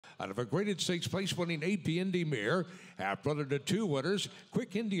out of a graded stakes place winning 8 the Indy Mare. Half brother to 2 winners.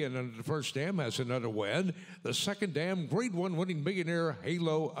 Quick Indian under the first dam has another win. The second dam, grade 1 winning millionaire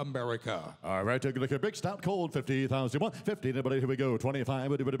Halo America. All right, take a look at big stout cold 50,000. 50, everybody, here we go.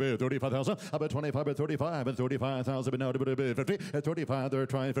 25, 35,000. About 25 at 35 and 35,000. But now 50 at 35, they're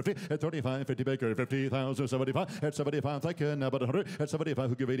trying 50 at 35, 50 Baker, 50,000, 75 at 75. Thank you. Now about 100 at 75.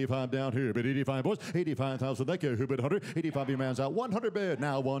 Who give 85 down here? But 85 boys, 85,000. Thank you. Who bid 100? 85 your man's out. 100 bid.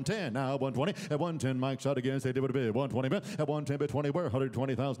 Now 110. Now 120 at 110. Mike's out again. Say bid 120 bid at 110 bid 20. Where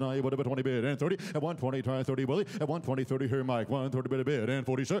 120,000. Now you would have 20 bid and 30 at 120. Try 30 Willie at 120 30 here Mike 130 bid a bid and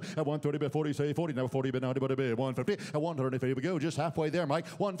 40 sir at 130 bid 40 say 40 now 40 bid now bid a bid 150 at 100. Here we go. Just halfway there Mike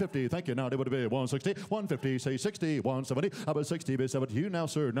 150. Thank you. Now bid a bid 160 150 say 60 170 about 60 bid 70 you now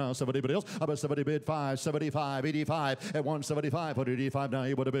sir now 70 bid else about 70 bid 5 75 85 at 175 185 now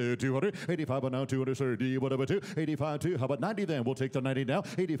you would have bid 200 85 but now 200 sir D would have bid 2 85 2 how about 90 then we'll take the 90 now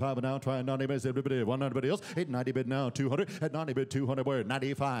 85 and now try 90 bid 100 bid else 90 bid now 200 at 90 bid 200 where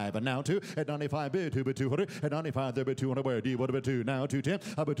 95 and now 2 at 95 bid 2 bid 200 at 95 there bid 200 where D would have bid 2 now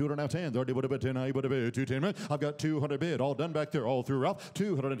 210 I bid 200 now 10 30 would have bid 10 now you would have bid 210 I've got 200 bid all done back there all through Ralph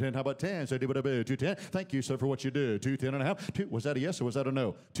 210 how about 10 so D would have bid 210 thank you sir for what you did 210 and a half 2 was that a yes or was that a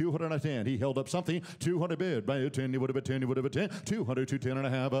no 210 he held up something 200 bid by 10 you would have bid 10 you would have bid 10 200 210 and a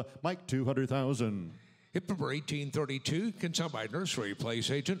half Mike 200,000. Hip number 1832, can sell by Nursery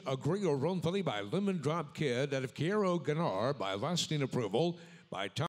Place Agent, Agree or Wrongfully by Lemon Drop Kid, out of Kiero Ganar by lasting approval by Tom.